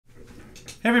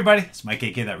Hey everybody, it's Mike,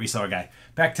 aka That Reseller Guy,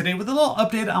 back today with a little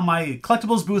update on my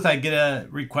collectibles booth. I get a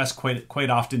request quite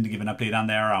often to give an update on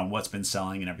there on what's been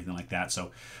selling and everything like that. So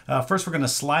first we're going to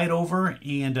slide over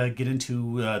and get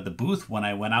into the booth when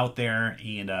I went out there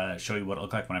and show you what it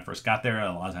looked like when I first got there.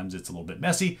 A lot of times it's a little bit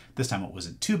messy. This time it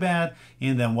wasn't too bad.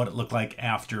 And then what it looked like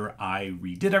after I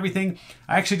redid everything.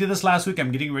 I actually did this last week.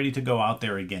 I'm getting ready to go out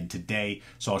there again today.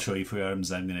 So I'll show you a few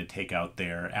items I'm going to take out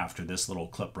there after this little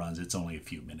clip runs. It's only a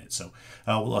few minutes. So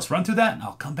well, let's run through that and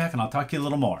I'll come back and I'll talk to you a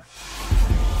little more.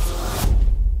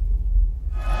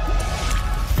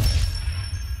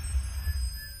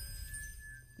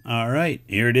 All right,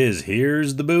 here it is.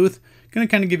 Here's the booth. Going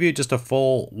to kind of give you just a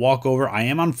full walkover. I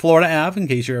am on Florida Ave in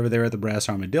case you're ever there at the Brass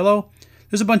Armadillo.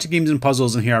 There's a bunch of games and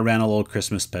puzzles in here. I ran a little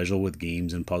Christmas special with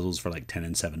games and puzzles for like 10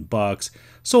 and $7.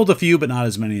 Sold a few, but not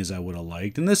as many as I would have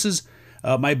liked. And this is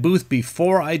my booth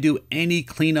before I do any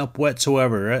cleanup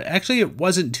whatsoever. Actually, it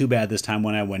wasn't too bad this time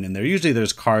when I went in there. Usually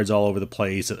there's cards all over the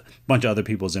place, a bunch of other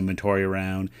people's inventory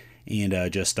around,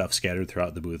 and just stuff scattered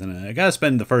throughout the booth. And I got to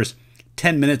spend the first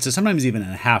 10 minutes to sometimes even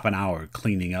a half an hour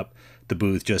cleaning up the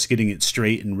booth, just getting it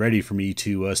straight and ready for me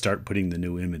to start putting the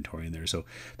new inventory in there. So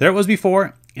there it was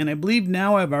before, and I believe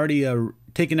now I've already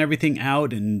taken everything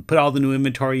out and put all the new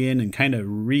inventory in and kind of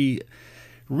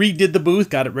redid the booth,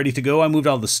 got it ready to go. I moved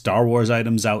all the Star Wars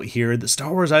items out here. The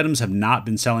Star Wars items have not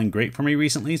been selling great for me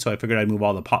recently, so I figured I'd move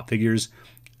all the pop figures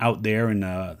out there and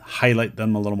highlight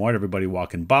them a little more to everybody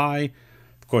walking by.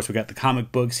 Of course, we got the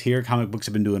comic books here. Comic books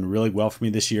have been doing really well for me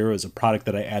this year as a product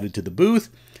that I added to the booth,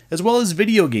 as well as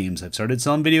video games. I've started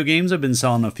selling video games. I've been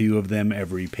selling a few of them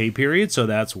every pay period, so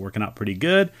that's working out pretty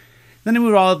good. Then I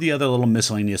moved all of the other little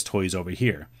miscellaneous toys over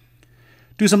here.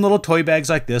 Do some little toy bags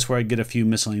like this where I get a few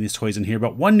miscellaneous toys in here.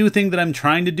 But one new thing that I'm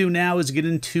trying to do now is get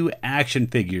into action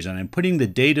figures. And I'm putting the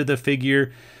date of the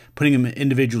figure, putting them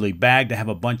individually bagged. I have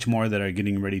a bunch more that are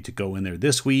getting ready to go in there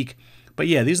this week. But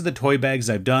yeah, these are the toy bags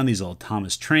I've done, these little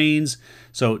Thomas Trains.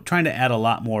 So trying to add a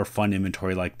lot more fun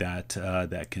inventory like that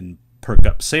that can perk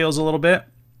up sales a little bit.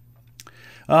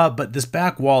 But this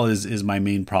back wall is my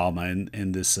main problem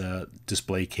in this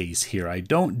display case here. I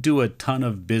don't do a ton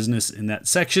of business in that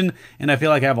section, and I feel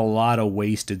like I have a lot of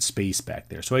wasted space back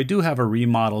there. So I do have a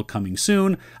remodel coming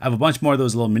soon. I have a bunch more of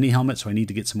those little mini helmets, so I need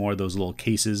to get some more of those little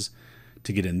cases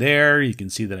to get in there. You can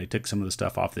see that I took some of the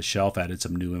stuff off the shelf, added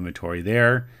some new inventory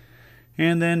there.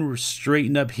 And then we're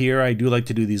straightened up here. I do like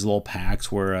to do these little packs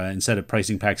where instead of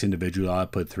pricing packs individually, I'll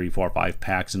put 3, 4, 5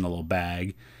 packs in a little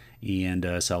bag and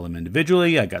sell them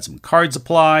individually. I got some card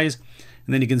supplies,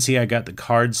 and then you can see I got the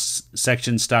cards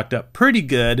section stocked up pretty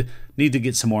good. Need to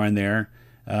get some more in there.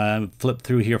 Flip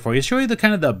through here for you, show you the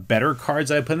kind of the better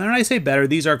cards I put in there. And I say better,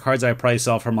 these are cards I probably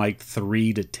sell from like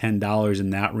 $3 to $10 in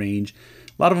that range.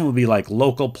 A lot of them will be like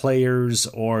local players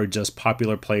or just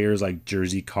popular players like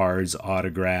jersey cards,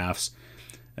 autographs,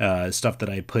 stuff that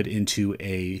I put into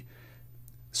a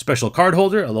special card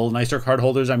holder, a little nicer card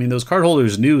holders. I mean, those card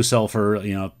holders new sell for,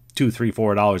 you know, $2, $3,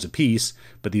 $4 a piece,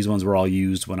 but these ones were all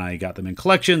used when I got them in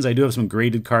collections. I do have some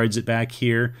graded cards back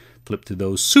here. Flip through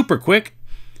those super quick.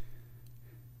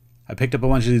 I picked up a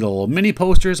bunch of these little mini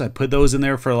posters. I put those in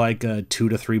there for like $2 to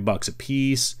 $3 a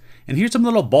piece. And here's some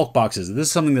little bulk boxes. This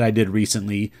is something that I did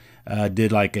recently.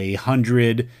 Did like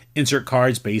 100 insert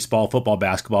cards, baseball, football,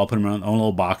 basketball, put them in my own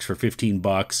little box for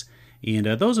 $15. And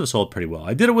those have sold pretty well.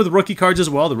 I did it with rookie cards as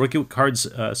well. The rookie cards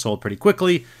sold pretty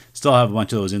quickly. Still have a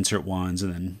bunch of those insert ones.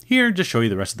 And then here, just show you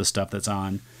the rest of the stuff that's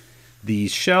on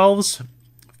these shelves.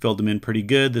 Filled them in pretty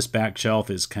good. This back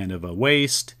shelf is kind of a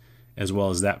waste, as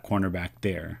well as that corner back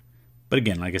there. But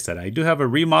again, like I said, I do have a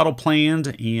remodel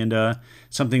planned and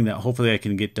something that hopefully I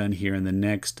can get done here in the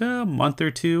next month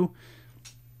or two.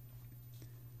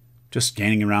 Just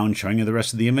scanning around, showing you the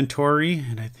rest of the inventory,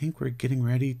 and I think we're getting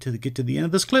ready to get to the end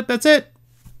of this clip. That's it.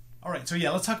 All right, so yeah,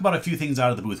 let's talk about a few things out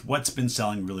of the booth. What's been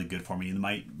selling really good for me? And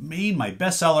my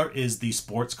best seller is the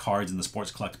sports cards in the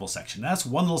sports collectible section. That's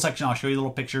one little section. I'll show you a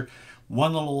little picture.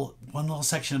 One little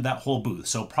section of that whole booth.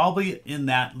 So probably in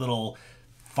that little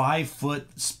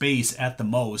 5-foot space at the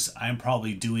most, I'm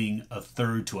probably doing a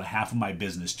third to a half of my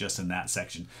business just in that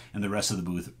section, and the rest of the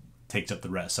booth takes up the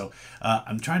rest. So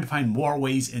I'm trying to find more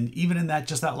ways, and even in that,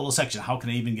 just that little section, how can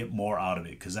I even get more out of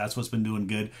it? Because that's what's been doing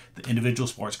good. The individual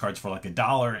sports cards for like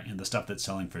 $1, and the stuff that's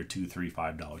selling for $2, $3,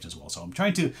 $5 as well. So I'm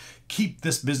trying to keep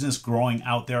this business growing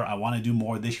out there. I want to do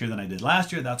more this year than I did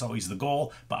last year. That's always the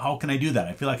goal. But how can I do that?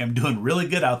 I feel like I'm doing really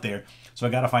good out there. So I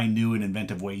got to find new and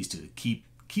inventive ways to keep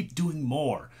keep doing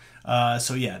more.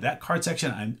 So yeah, that card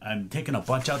section, I'm taking a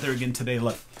bunch out there again today.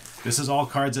 Look, this is all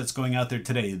cards that's going out there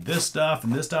today. This stuff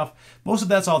and this stuff. Most of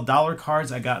that's all dollar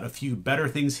cards. I got a few better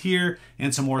things here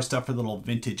and some more stuff for the little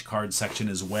vintage card section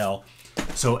as well.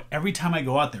 So every time I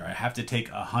go out there, I have to take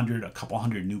a couple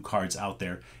hundred new cards out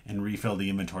there and refill the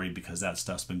inventory because that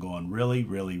stuff's been going really,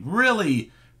 really,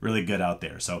 really, really good out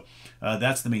there. So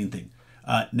that's the main thing.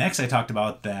 Next, I talked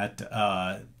about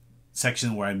that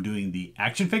section where I'm doing the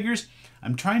action figures.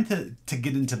 I'm trying to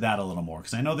get into that a little more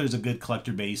because I know there's a good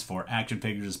collector base for action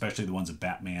figures, especially the ones of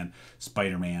Batman,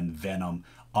 Spider-Man, Venom,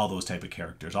 all those type of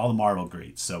characters, all the Marvel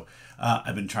greats. So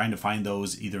I've been trying to find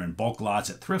those either in bulk lots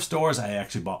at thrift stores. I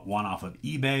actually bought one off of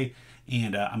eBay,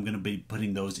 and I'm going to be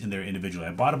putting those in there individually.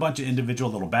 I bought a bunch of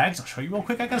individual little bags. I'll show you real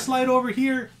quick. I got to slide over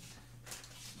here.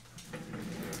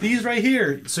 These right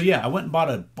here. So yeah, I went and bought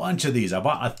a bunch of these. I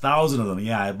bought 1,000 of them.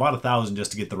 Yeah, I bought 1,000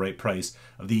 just to get the right price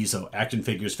of these. So action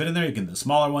figures fit in there. You can get the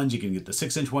smaller ones. You can get the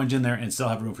 6-inch ones in there and still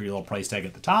have room for your little price tag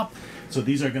at the top. So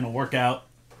these are going to work out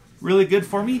really good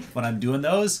for me when I'm doing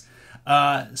those.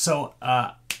 Yeah,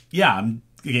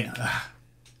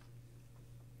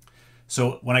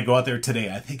 so when I go out there today,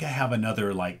 I think I have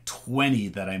another like 20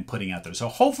 that I'm putting out there. So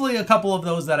hopefully a couple of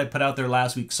those that I put out there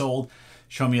last week sold.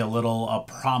 Show me a little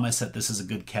promise that this is a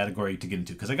good category to get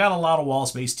into because I got a lot of wall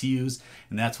space to use,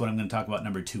 and that's what I'm going to talk about.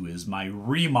 Number 2 is my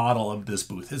remodel of this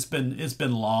booth. It's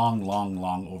been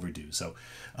long overdue. So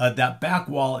that back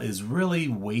wall is really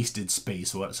wasted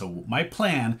space. So my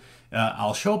plan,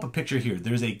 I'll show up a picture here.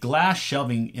 There's a glass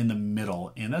shelving in the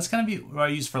middle, and that's going to be what I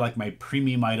use for like my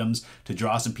premium items to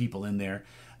draw some people in there.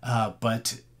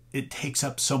 But it takes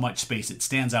up so much space. It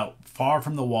stands out far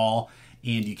from the wall,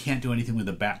 and you can't do anything with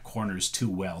the back corners too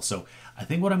well. So I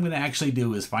think what I'm going to actually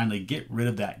do is finally get rid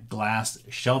of that glass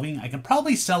shelving. I can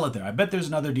probably sell it there. I bet there's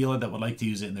another dealer that would like to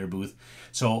use it in their booth.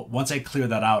 So once I clear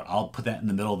that out, I'll put that in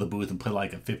the middle of the booth and put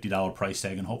like a $50 price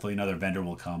tag, and hopefully another vendor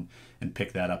will come and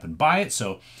pick that up and buy it.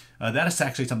 So that is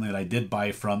actually something that I did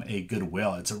buy from a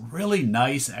Goodwill. It's a really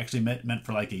nice, actually meant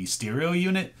for like a stereo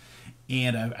unit.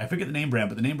 And I forget the name brand,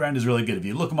 but the name brand is really good. If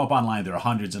you look them up online, there are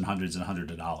hundreds and hundreds and hundreds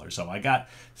of dollars. So I got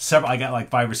like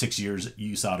 5 or 6 years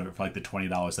use out of it for like the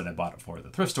 $20 that I bought it for at the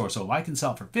thrift store. So if I can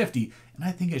sell it for $50, and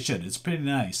I think I should, it's pretty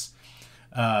nice.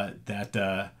 What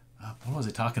was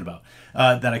I talking about?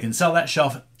 That I can sell that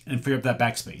shelf and free up that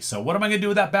back space. So what am I going to do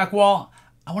with that back wall?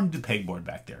 I want to do pegboard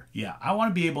back there. Yeah, I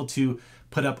want to be able to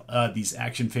put up these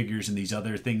action figures and these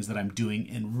other things that I'm doing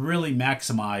and really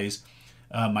maximize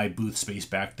my booth space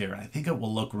back there. I think it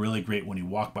will look really great when you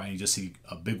walk by and you just see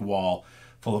a big wall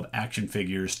full of action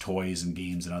figures, toys, and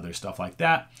games and other stuff like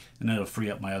that. And it'll free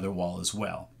up my other wall as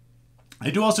well.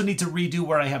 I do also need to redo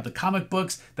where I have the comic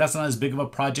books. That's not as big of a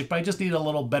project, but I just need a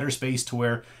little better space to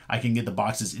where I can get the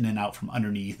boxes in and out from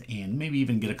underneath and maybe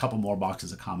even get a couple more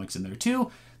boxes of comics in there too.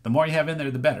 The more you have in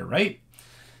there, the better, right?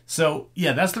 So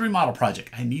yeah, that's the remodel project.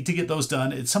 I need to get those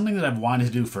done. It's something that I've wanted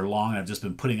to do for long. I've just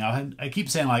been putting out. I keep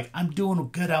saying like, I'm doing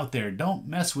good out there. Don't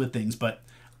mess with things, but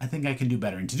I think I can do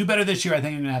better. And to do better this year, I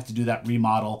think I'm gonna have to do that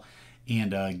remodel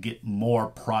and get more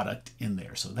product in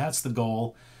there. So that's the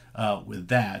goal with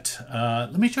that.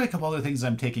 Let me show you a couple other things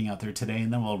I'm taking out there today,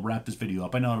 and then we'll wrap this video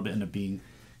up. I know it'll end up being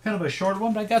kind of a short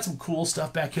one, but I got some cool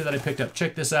stuff back here that I picked up.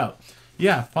 Check this out.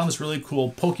 Yeah, found this really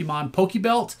cool Pokemon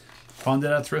Pokebelt. Found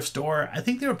it at a thrift store. I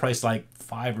think they were priced like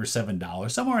 $5 or $7,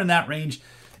 somewhere in that range,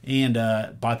 and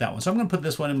bought that one. So I'm going to put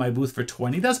this one in my booth for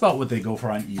 $20. That's about what they go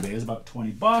for on eBay. It's about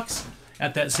 $20.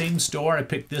 At that same store, I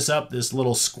picked this up, this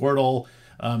little Squirtle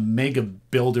Mega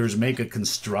Builders, Mega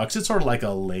Constructs. It's sort of like a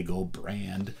Lego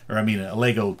brand, or I mean a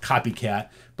Lego copycat,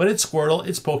 but it's Squirtle,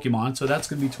 it's Pokemon, so that's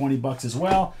going to be $20 as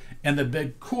well. And the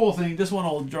big cool thing, this one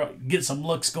will get some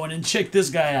looks going in. Check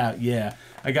this guy out. Yeah,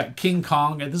 I got King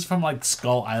Kong, and this is from like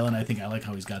Skull Island. I think I like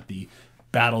how he's got the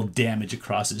battle damage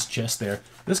across his chest there.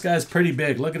 This guy's pretty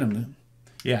big. Look at him.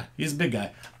 Yeah, he's a big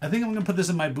guy. I think I'm going to put this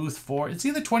in my booth for, it's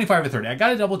either 25 or 30. I got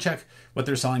to double check what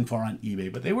they're selling for on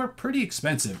eBay, but they were pretty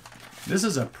expensive. This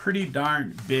is a pretty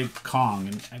darn big Kong,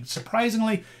 and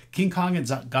surprisingly, King Kong and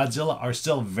Godzilla are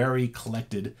still very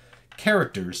collected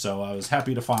characters, so I was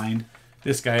happy to find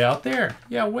this guy out there.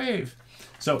 Yeah, wave.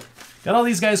 So, got all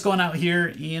these guys going out here,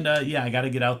 and yeah, I got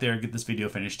to get out there and get this video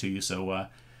finished to you, so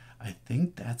I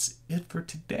think that's it for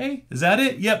today. Is that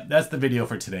it? Yep, that's the video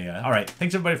for today. All right,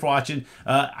 thanks everybody for watching.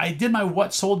 I did my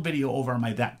What Sold video over on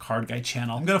my That Card Guy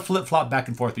channel. I'm going to flip-flop back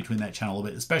and forth between that channel a little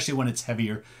bit, especially when it's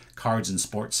heavier cards and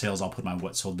sports sales. I'll put my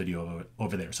What Sold video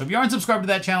over there. So if you aren't subscribed to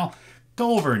that channel,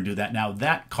 go over and do that now.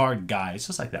 That Card Guy, it's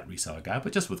just like that reseller guy,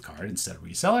 but just with card instead of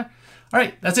reseller. All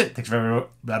right, that's it. Thanks for everybody.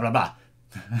 Blah, blah, blah.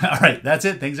 All right, that's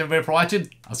it. Thanks everybody for watching.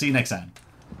 I'll see you next time.